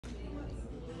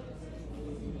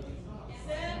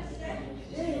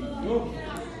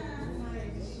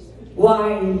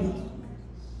Why?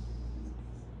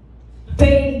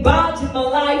 Paying bad in my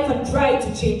life and tried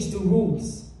to change the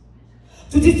rules.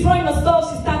 To destroy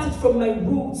myself, she started from my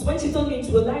roots. When she turned me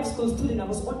into a life school student, I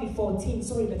was only 14.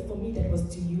 Sorry, but for me that was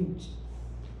too huge.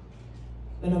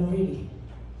 But I'm ready.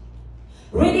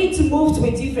 Ready to move to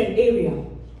a different area.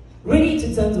 Ready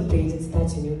to turn the page and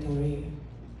start a new career.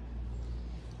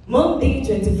 Monday,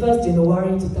 21st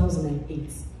January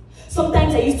 2008.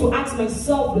 Sometimes I used to ask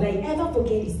myself, will I ever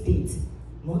forget this date?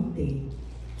 Monday,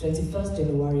 21st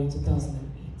January 2008.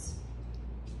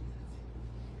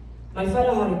 My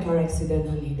father had a car accident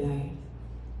and he died.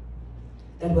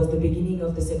 That was the beginning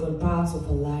of the second part of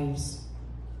our lives.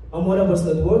 My mother was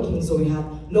not working, so we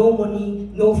had no money,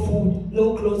 no food,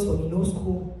 no clothes for me, no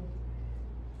school.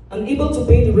 Unable to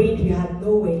pay the rent, we had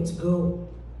nowhere to go.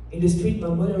 In the street, my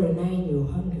mother and I knew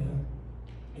hunger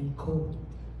and cold.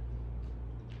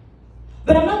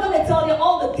 But I'm not going to tell you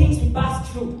all the things we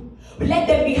passed through. We left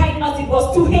them behind us, it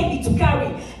was too heavy to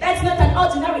carry. That's not an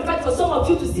ordinary fact for some of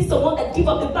you to see someone that give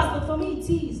up the past, but for me it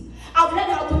is. I've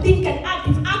learned how to think and act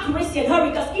with accuracy and hurry,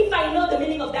 because if I know the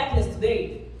meaning of darkness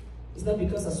today, it's not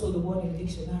because I saw the word in the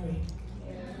dictionary.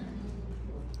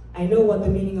 I know what the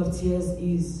meaning of tears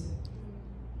is.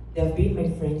 They have been my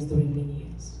friends during many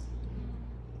years.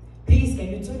 Please,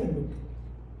 can you turn and look?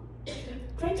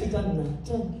 Try to turn now,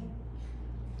 turn.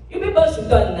 You people should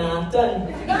turn now,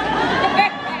 turn.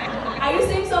 Are you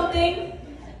saying something?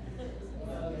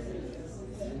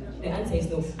 The answer is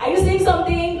no. Are you saying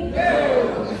something?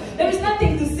 No. There is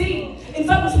nothing to see. In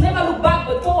fact, we should never look back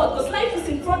but forward, because life is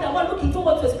in front and we're looking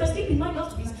forward to express. Keep in mind, you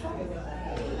have to be strong.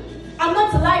 I'm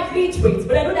not a life literate,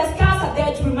 but I know that scars are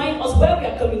there to remind us where we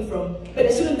are coming from. But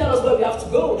they shouldn't tell us where we have to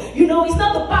go. You know, it's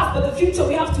not the past, but the future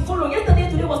we have to follow. Yesterday,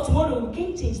 today was tomorrow. We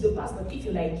can't change the past, but if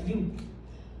you like, you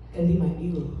can be my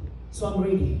hero. So I'm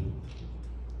ready.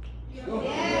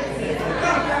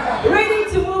 Yes.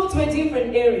 Ready to move to a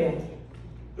different area.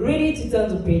 Ready to turn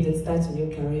the page and start a new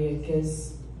career,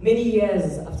 because many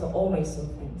years after all my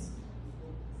sufferings,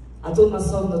 I told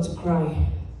myself not to cry.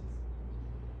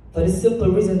 For the simple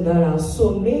reason that I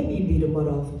saw maybe be the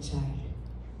mother of a child.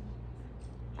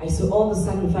 I saw all the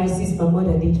sacrifices my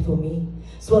mother did for me.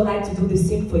 So I'd like to do the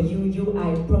same for you.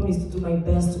 I promise to do my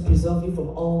best to preserve you from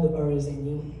all the errors in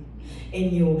you. In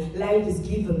you, life is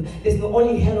given. There's not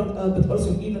only hell on earth, but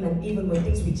also even and even when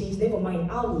things will change. Never mind,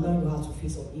 I will learn how to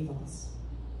face all evils.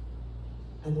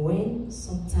 And when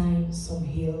sometimes some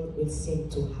hill will seem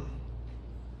too high,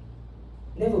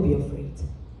 never be afraid.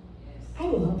 I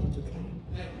will help you to climb.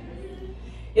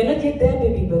 You're not yet there,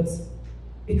 baby, but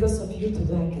because of you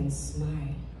today I can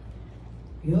smile.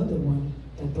 You're the one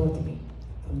that brought me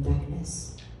from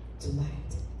darkness to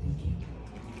light. Thank you.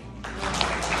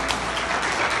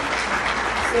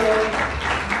 So,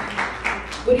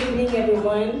 good evening,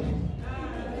 everyone.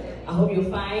 I hope you're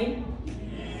fine.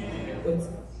 Good.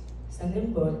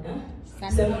 Sanembon, huh?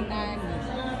 That's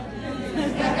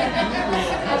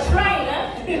right,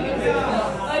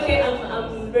 huh? Okay,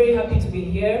 I'm very happy to be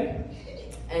here.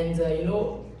 And you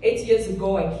know, 8 years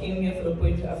ago I came here for the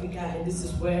Poetry Africa, and this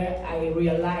is where I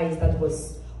realized that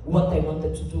was what I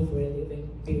wanted to do for a living,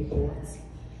 being a poet.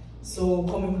 So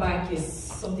coming back is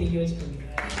something huge for me.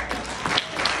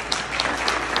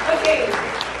 Okay,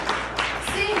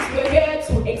 since we're here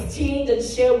to exchange and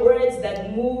share words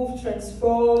that move,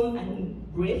 transform, and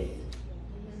breathe,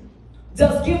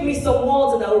 just give me some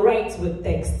words and I'll write with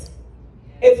text.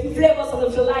 A few flavors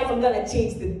of your life, I'm gonna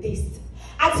change the taste.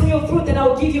 Ask me a fruit and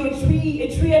I'll give you a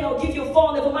tree and I'll give you a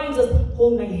fall. Never mind, just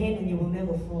hold my hand and you will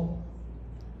never fall.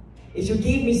 If you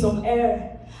give me some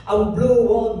air, I will blow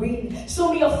all wind.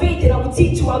 Show me your faith and I will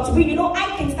teach you how to win. You know,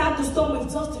 I can start the storm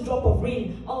with just a drop of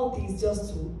rain. All things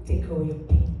just to take away your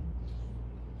pain.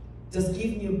 Just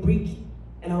give me a brick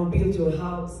and I'll build your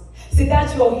house. Say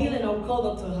that you are healed and I'll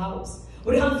call Dr. House.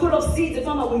 With a handful of seeds, the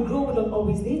farmer will grow, but don't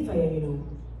always need fire, you know.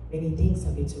 Many things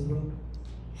are to grow.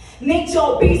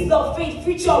 Nature, peace, love, faith,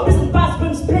 future, present, past,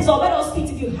 brings pleasure. Let us fit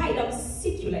if you hide, I will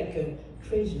seek you like a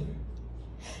treasure.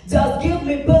 Just give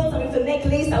me pearls and with a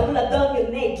necklace, I will have done your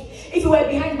neck. If you were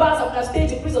behind bars, I would have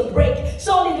staged a prison break.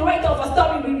 Surely the writer of a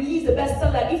story will release the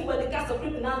bestseller. If you were the cast of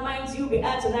criminal minds, you'll be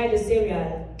out tonight a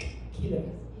serial killer.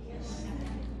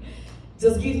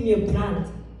 Just give me a plant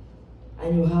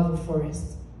and you have a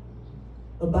forest.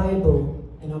 A Bible,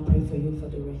 and I'll pray for you for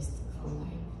the rest of our life.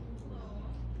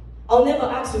 I'll never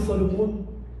ask you for the moon.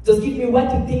 Just give me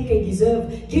what you think I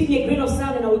deserve. Give me a grain of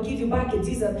sand and I will give you back a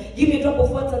desert. Give me a drop of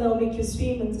water and I will make you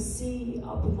swim in the sea.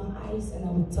 I'll open my eyes and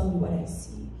I will tell you what I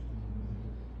see.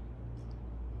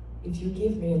 If you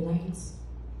give me a night,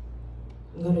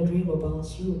 I'm gonna dream about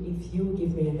you. If you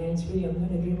give me a night, really, I'm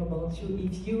gonna dream about you.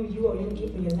 If you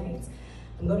give me a night,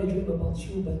 I'm gonna dream about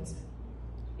you. But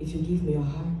if you give me your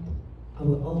heart, I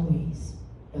will always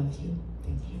love you.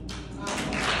 Thank you.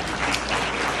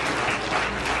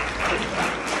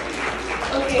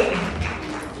 Okay,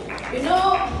 you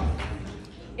know,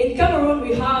 in Cameroon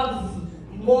we have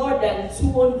more than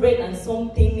 200 and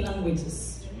something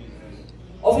languages.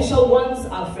 Official ones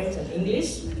are French and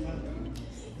English.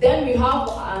 Then we have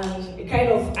a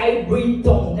kind of hybrid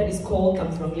tongue that is called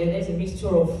Camfranglais. There's a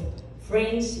mixture of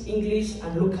French, English,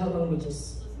 and local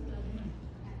languages.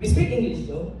 We speak English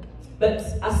though, but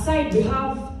aside we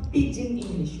have Pidgin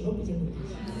English. You know Pidgin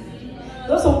English?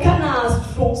 Those some kind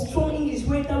of strong English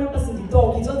where every person they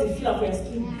talk, it's just the feel of your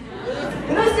skin.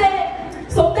 You know, say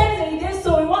sometimes in the day,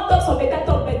 so we want to talk some better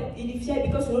talk, but in the fear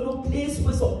because we don't know place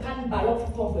where some can ballot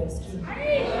for your skin.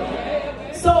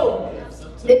 So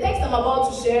the text I'm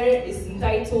about to share is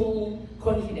entitled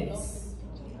Confidence.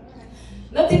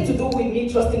 Nothing to do with me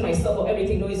trusting myself or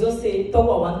everything. No, it's just say talk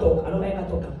what I want to talk. I don't ever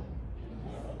talk.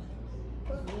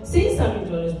 Since I'm in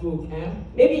Johannesburg,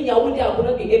 maybe in Yaoundé I would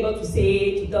not be able to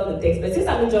tell the text, but since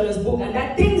I'm in Johannesburg and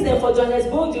that things there for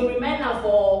Johannesburg, you remember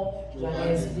for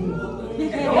Johannesburg.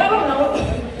 I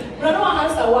don't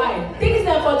answer why. Things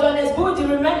there for Johannesburg, you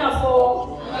remember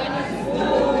for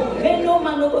Johannesburg. Then no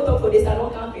man no go talk for this, I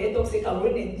don't come here, talk say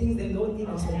Cameroon and things they don't need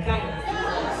of some kind.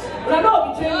 But I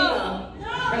know be training now.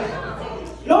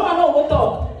 No man no go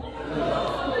talk.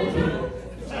 Okay.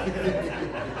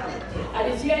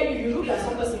 And if you look at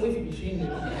some person with you between me.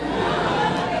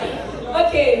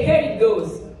 Okay, here it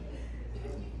goes.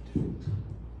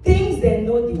 Things they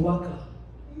know the worker.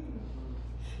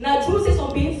 Now true say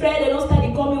some being friend, they don't start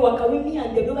to call me worker with me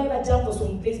and they don't ever jump for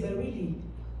some place, but really,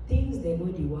 things they know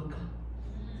the worker.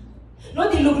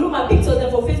 Not the look my pictures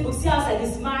them for Facebook, see us at the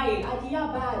smile, at the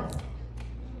bad.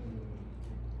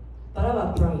 But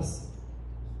our price.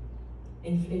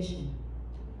 Inflation.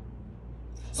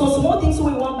 So small things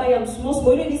we want buy them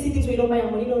small, you don't see things we don't buy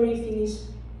and money don't really finish.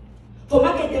 For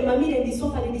market them, mommy and the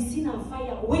sofa, they see na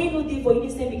fire. Way no day for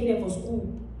innocent beginning for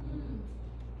school.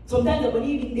 Sometimes the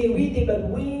money even they wait day, but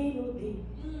way no day.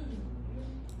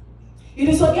 You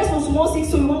know, so I guess some small things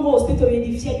so you won't go hospital in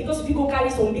the fear because if you go carry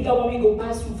some bigger one, we go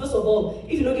pass you. First of all,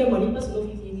 if you don't get money, person don't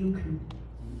even look you.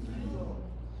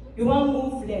 You want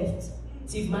move left,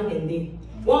 thief man and day.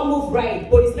 One move right,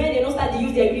 policemen they don't start to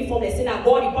use their uniform, they say now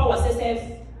God the power self.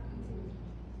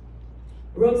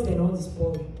 Roads they don't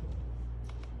spoil.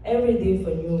 Every day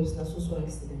for news, na social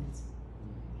accidents.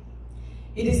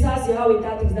 It is as how we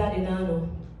thought things that they know.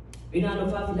 We know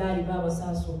if I die the Bible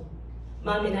says so.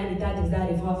 Mommy na the thought things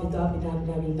that if I fit up it have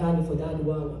been done for that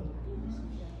wow.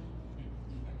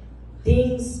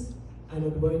 Things are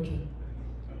not working.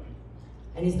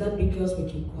 And it's not because we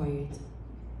keep quiet.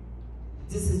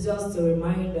 This is just a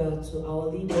reminder to our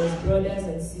leaders, brothers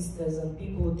and sisters, and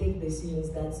people who take decisions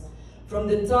that from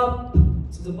the top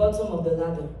to the bottom of the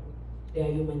ladder, they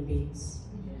are human beings.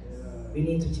 We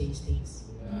need to change things.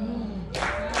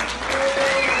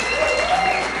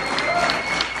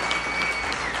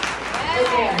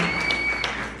 Okay.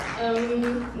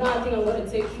 Now I think I'm going to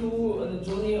take you on a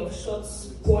journey of short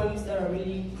poems that are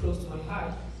really close to my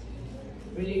heart,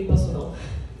 really personal.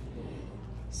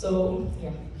 So,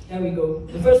 yeah. Here we go.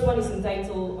 The first one is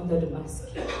entitled Under the Mask.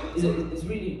 It's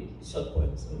really short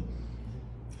poems.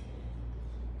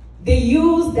 They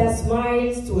use their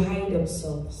smiles to hide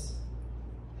themselves.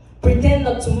 Pretend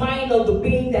not to mind all the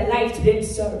pain that life to them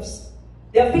serves.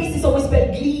 Their faces always spell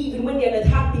glee, even when they are not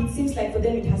happy. It seems like for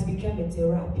them it has become a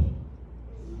therapy.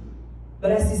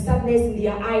 But as the sadness in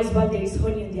their eyes while there is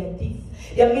honey in their teeth,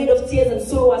 they are made of tears and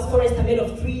sorrow as forests are made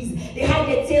of trees. They hide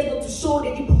their tears not to show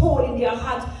the deep hole in their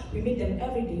heart. We meet them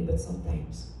every day, but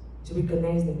sometimes to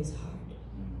recognize them is hard.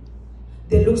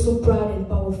 They look so proud and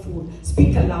powerful,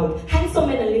 speak aloud, handsome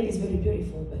men and ladies, very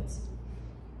beautiful, but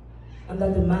under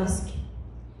the mask,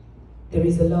 there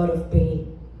is a lot of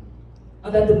pain.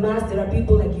 Under the mask, there are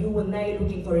people like you and I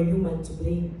looking for a human to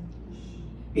blame.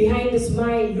 Behind the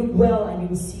smile, look well and you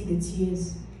will see the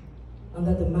tears.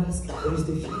 Under the mask, there is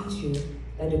the future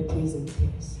that the prison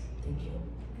tears. Thank you.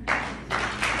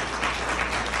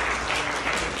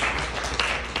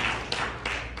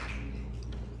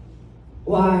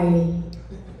 While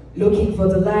looking for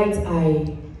the light,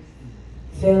 I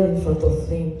fell in front of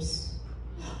flames.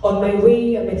 On my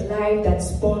way, I met life that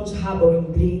sponge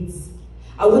harboring blades.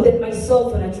 I wounded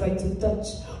myself when I tried to touch.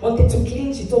 Wanted to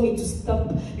clean, she told me to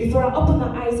stop. Before I opened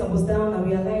my eyes, I was down. I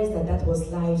realized that that was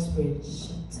life's bridge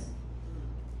shut.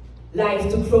 Life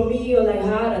took from me all I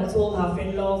had and told her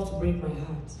friend love to break my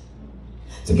heart.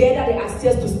 Together they asked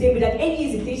us to stay. Without any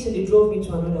hesitation, they drove me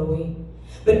to another way.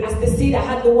 But as they said, I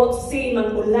had no word to say in my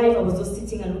own life. I was just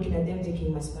sitting and looking at them,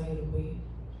 taking my smile away.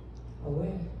 But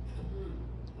where?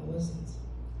 I wasn't.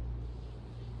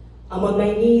 I'm on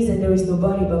my knees and there is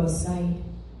nobody by my side.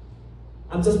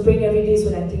 I'm just praying every day so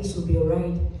that things will be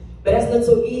alright. But that's not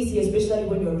so easy, especially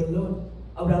when you're alone.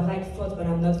 I would have liked fought, but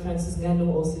I'm not Francis Ngannou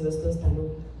or Sylvester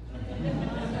Stallone.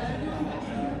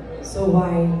 So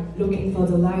while looking for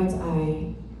the light,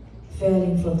 I fell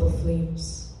in front of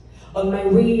flames. On my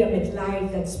way, I met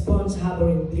life that sponge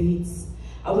harboring bleeds.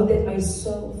 I wanted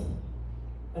myself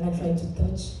when I tried to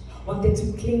touch. Wanted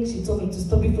to cling, she told me to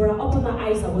stop. Before I opened my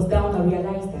eyes, I was down. I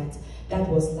realized that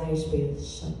was life's way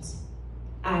shut.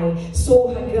 I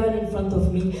saw her gun in front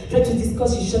of me, tried to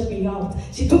discuss, she shut me out.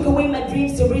 She took away my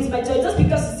dreams to raise my joy, just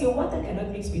because she said water cannot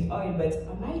mix with oil. But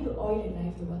am I the oil and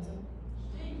life the water?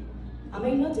 Am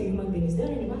I not a human being? Is there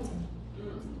any matter?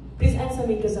 Please answer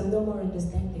me, because I'm no more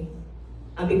understanding.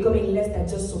 I'm becoming less than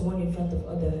just someone in front of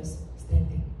others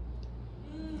standing.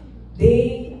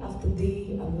 Day after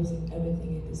day, I'm losing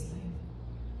everything in this life.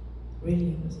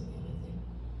 Really, I'm losing everything.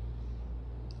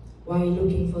 While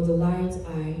looking for the light,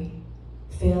 I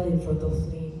fell in front of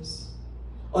flames.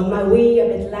 On my way, I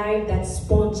met life that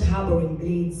sponge harboring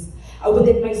blades. I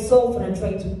wanted myself and I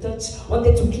tried to touch,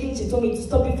 wanted to cling, she told me to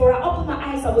stop. Before I opened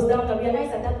my eyes, I was down. I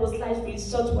realized that was life's way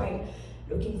short. While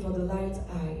looking for the light,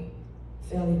 I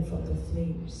fell in front of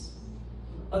flames.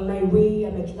 On my way,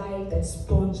 I met life that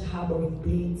sponge harboring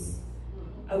blades.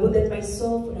 I wanted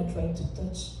myself and I tried to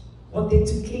touch, wanted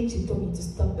to cling, she told me to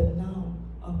stop. But now,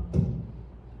 up,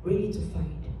 ready to fight,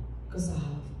 because I have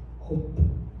hope.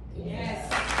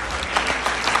 Yes.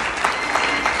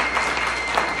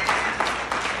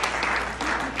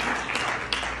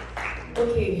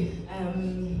 Okay,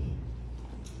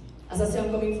 as I say,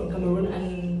 I'm coming from Cameroon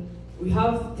and we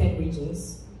have 10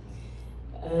 regions.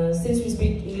 Since we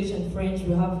speak English and French,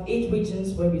 we have 8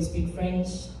 regions where we speak French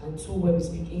and 2 where we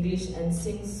speak English. And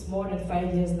since more than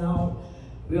 5 years now,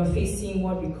 we are facing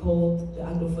what we call the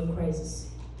Anglophone crisis.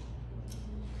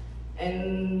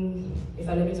 And if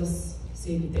I let me just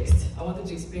say the text, I wanted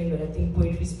to explain, but I think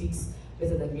poetry speaks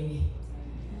better than me.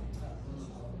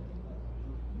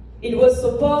 It was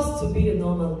supposed to be a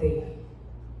normal day,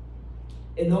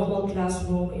 a normal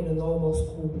classroom in a normal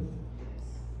school.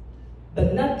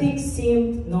 But nothing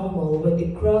seemed normal when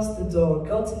they crossed the door,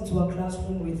 got into a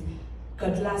classroom with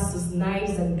cutlasses,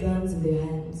 knives and guns in their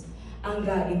hands,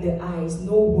 anger in their eyes,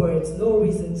 no words, no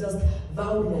reason, just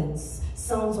violence,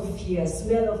 sounds of fear,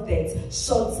 smell of death,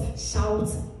 shots,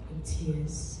 shouts, and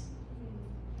tears.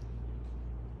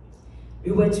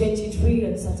 We were 23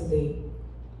 on Saturday.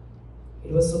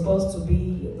 It was supposed to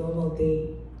be a normal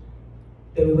day,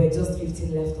 but we were just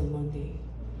 15 left on Monday.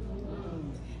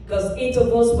 Because 8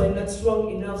 of us were not strong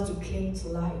enough to cling to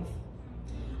life.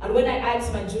 And when I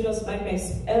asked my juniors, my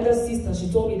elder sister,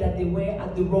 she told me that they were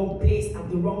at the wrong place at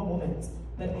the wrong moment.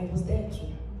 But I was there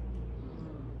too.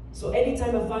 So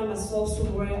anytime I find myself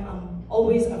somewhere, I'm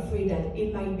always afraid that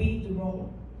it might be the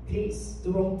wrong place, the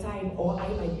wrong time, or I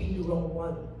might be the wrong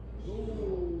one.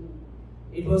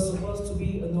 It was supposed to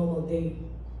be a normal day.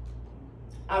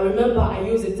 I remember I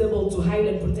used a table to hide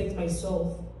and protect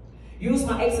myself. Used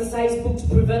my exercise book to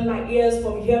prevent my ears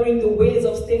from hearing the wails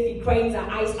of Steffi crying her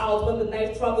eyes out when the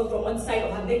knife traveled from one side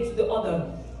of her neck to the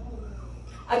other.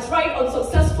 I tried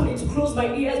unsuccessfully to close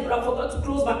my ears, but I forgot to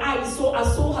close my eyes, so I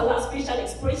saw her last facial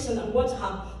expression and watched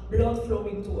her blood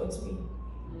flowing towards me.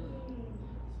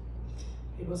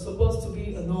 It was supposed to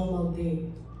be a normal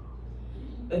day,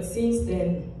 but since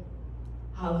then,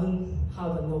 I haven't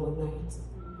had a normal night.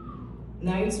 A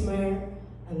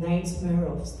nightmare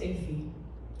of Steffi,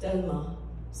 Thelma,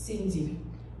 Cindy,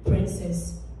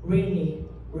 Princess, Rainy,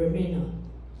 Remena.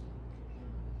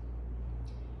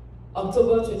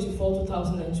 October 24,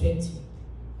 2020.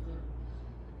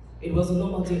 It was a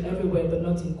normal day everywhere, but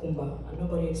not in Kumba, and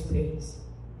nobody explains.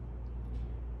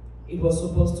 It was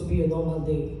supposed to be a normal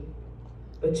day,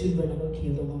 but children are not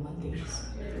killed on normal days.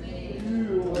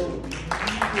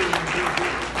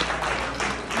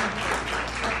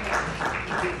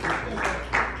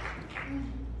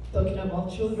 Talking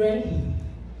about children.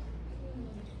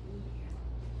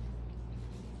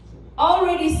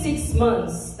 Already 6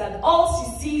 months that all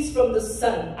she sees from the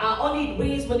sun are only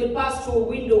rays when they pass through a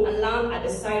window and land at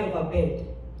the side of her bed.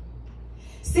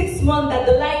 6 months that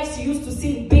the light she used to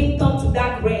see being turned to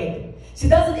dark red. She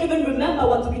doesn't even remember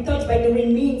what to be touched by the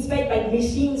rain means, fed by the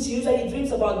machines. She usually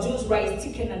dreams about juice, rice,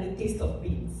 chicken, and the taste of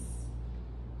beans.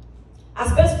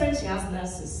 As best friend, she has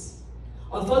nurses.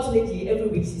 Unfortunately, every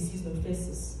week she sees no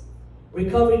faces.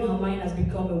 Recovering her mind has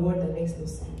become a word that makes no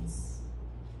sense.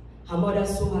 Her mother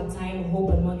saw her time,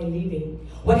 hope, and money living.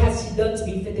 What has she done to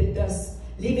be fitted thus?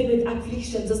 Living with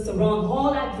affliction just around.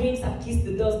 All her dreams have kissed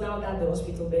the dust now that the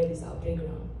hospital bed is our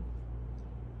playground.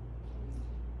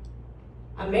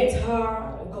 I met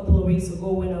her a couple of weeks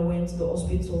ago when I went to the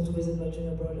hospital to visit my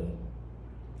junior brother.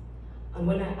 And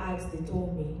when I asked, they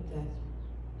told me that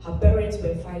her parents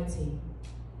were fighting.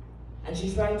 And she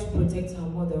tried to protect her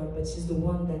mother, but she's the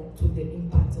one that took the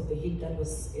impact of the hit that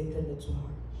was intended to her.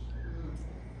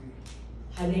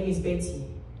 Her name is Betty.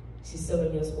 She's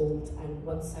 7 years old, and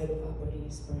one side of her body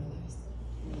is paralyzed.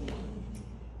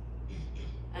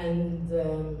 And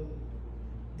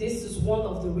this is one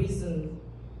of the reasons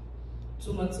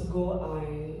 2 months ago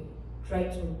I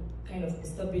tried to kind of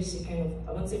establish a kind of,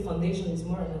 I won't say foundation, it's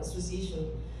more an association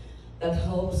that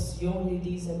helps young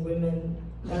ladies and women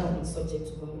that have been subject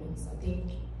to violence. I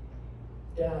think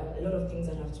there are a lot of things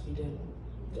that have to be done.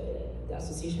 The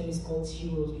association is called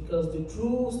Heroes because the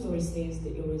true story says the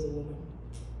hero is a woman.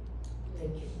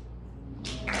 Thank you.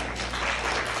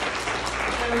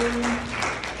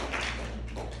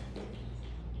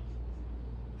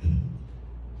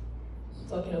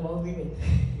 Talking about women.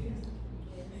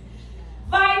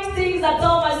 5 things I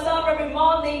tell myself every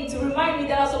morning to remind me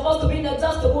that I'm supposed to be not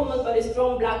just a woman but a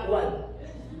strong black one.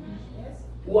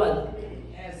 One,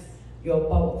 you're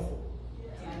powerful.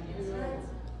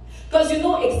 Because you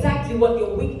know exactly what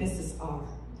your weaknesses are.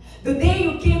 The day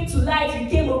you came to life, you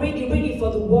came already ready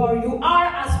for the war. You are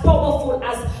as powerful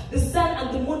as the sun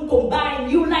and the moon combined.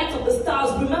 You light up the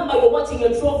stars. Remember, you're watching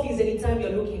your trophies anytime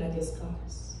you're looking at your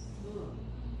scars.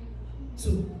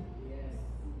 2,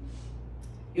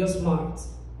 you're smart,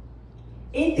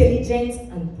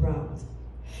 intelligent, and proud.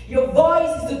 Your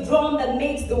voice is the drum that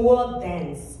makes the world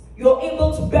dance. You're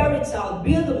able to bear a child,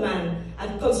 build a man,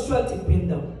 and construct a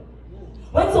kingdom.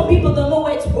 When some people don't know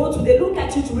where to go to, they look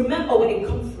at you to remember where they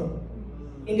come from.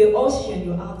 In the ocean,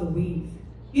 you are the wave.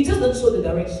 You just don't show the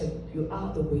direction. You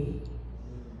are the wave.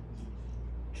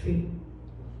 3,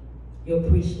 you're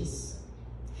precious.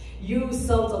 You,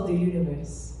 salt of the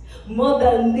universe. Mother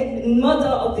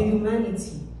of the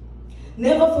humanity.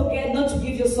 Never forget not to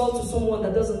give your soul to someone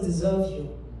that doesn't deserve you.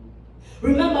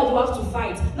 Remember, you have to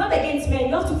fight, not against men,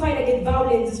 you have to fight against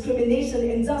violence, discrimination,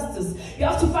 injustice. You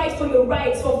have to fight for your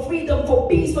rights, for freedom, for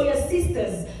peace, for your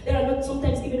sisters that are not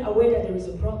sometimes even aware that there is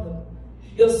a problem.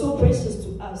 You're so precious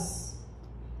to us,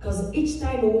 because each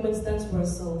time a woman stands for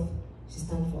herself, she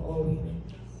stands for all women.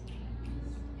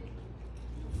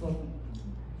 4,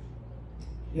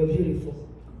 you're beautiful.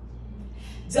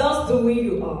 Just the way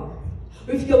you are,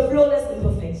 with your flawless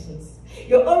imperfections.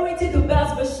 You're already the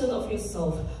best version of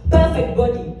yourself. Perfect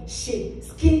body, shape,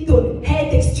 skin tone,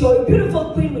 hair texture. A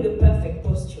beautiful queen with a perfect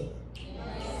posture.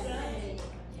 Yes.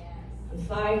 And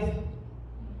 5,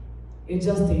 you're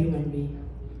just a human being.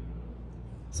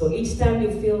 So each time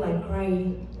you feel like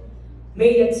crying,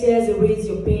 may your tears erase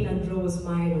your pain and draw a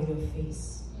smile on your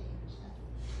face.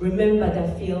 Remember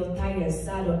that feel tired,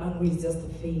 sad, or angry is just a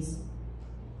phase.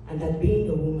 And that being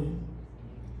a woman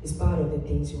is part of the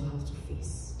things you have to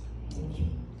face. Thank you.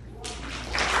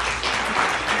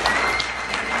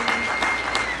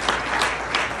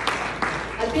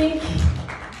 I think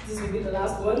this will be the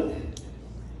last one.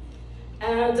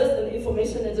 Just an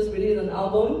information, I just released an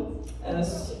album a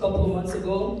couple of months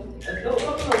ago. No, a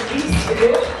couple of weeks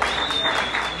ago.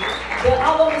 The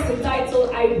album is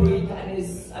entitled Hybrid and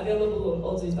is available on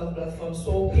all digital platforms.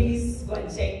 So please go and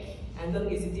check and don't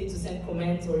hesitate to send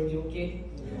comments or review, okay?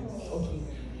 Yes. Okay.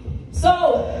 So,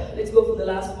 let's go for the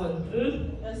last one.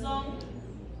 A song?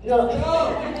 No.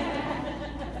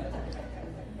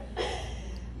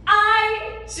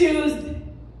 I choose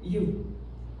you.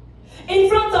 In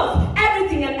front of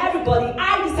everything and everybody,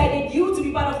 I decided you to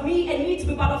be part of me and me to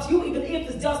be part of you, even if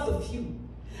it's just a few.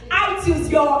 I choose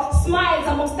your smiles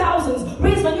amongst thousands.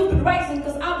 Raise when you've been rising,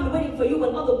 because I've been waiting for you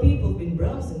when other people have been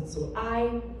browsing. So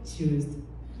I choose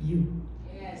you.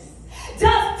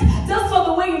 Just for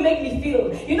the way you make me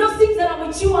feel. You know, things that are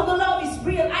with you and the love is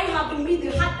real. I have in me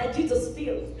the heart that you just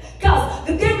feel. Because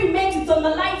the day we met, you turned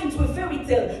my life into a fairy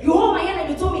tale. You hold my hand and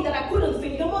you told me that I couldn't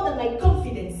fail. You're more than my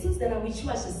confidence. Things that are with you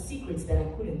are just secrets that I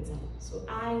couldn't tell. So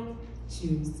I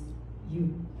choose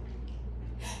you.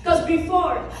 Because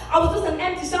before, I was just an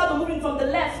empty shadow moving from the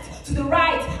left to the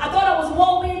right. I thought I was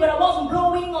whirlwind, but I wasn't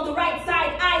blowing on the right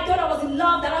side. I thought I was in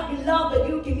love, that I've been loved, but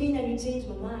you came in and you changed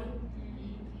my mind.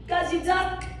 Because you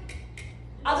just,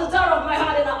 at the door of my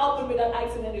heart, and I opened without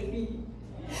asking any fee.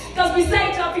 Because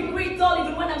beside you, I feel great all,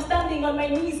 even when I'm standing on my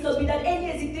knees. Because without any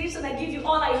hesitation, I give you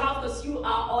all I have, because you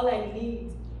are all I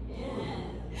need.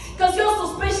 Because you're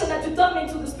so special that you turn me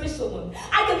into the special one.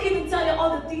 I can even tell you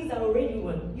all the things I already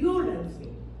want. You love me.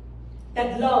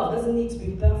 that love doesn't need to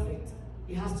be perfect.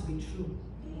 It has to be true.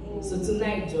 So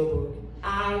tonight, Joburg,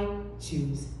 I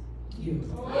choose you.